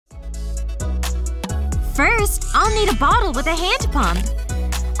First, I'll need a bottle with a hand pump.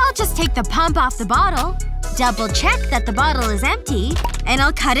 I'll just take the pump off the bottle, double-check that the bottle is empty, and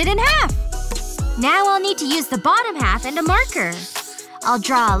I'll cut it in half. Now I'll need to use the bottom half and a marker. I'll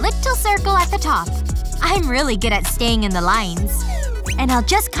draw a little circle at the top. I'm really good at staying in the lines. And I'll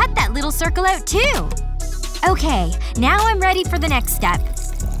just cut that little circle out too. Okay, now I'm ready for the next step.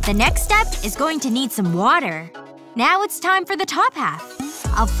 The next step is going to need some water. Now it's time for the top half.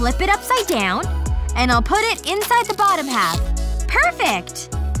 I'll flip it upside down, and I'll put it inside the bottom half.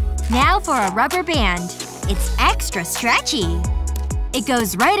 Perfect! Now for a rubber band. It's extra stretchy. It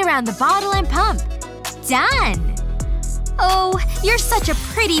goes right around the bottle and pump. Done! Oh, you're such a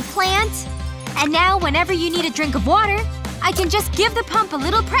pretty plant! And now whenever you need a drink of water, I can just give the pump a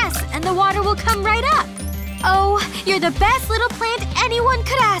little press and the water will come right up. Oh, you're the best little plant anyone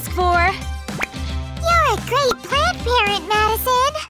could ask for! You're a great plant parent, Madison!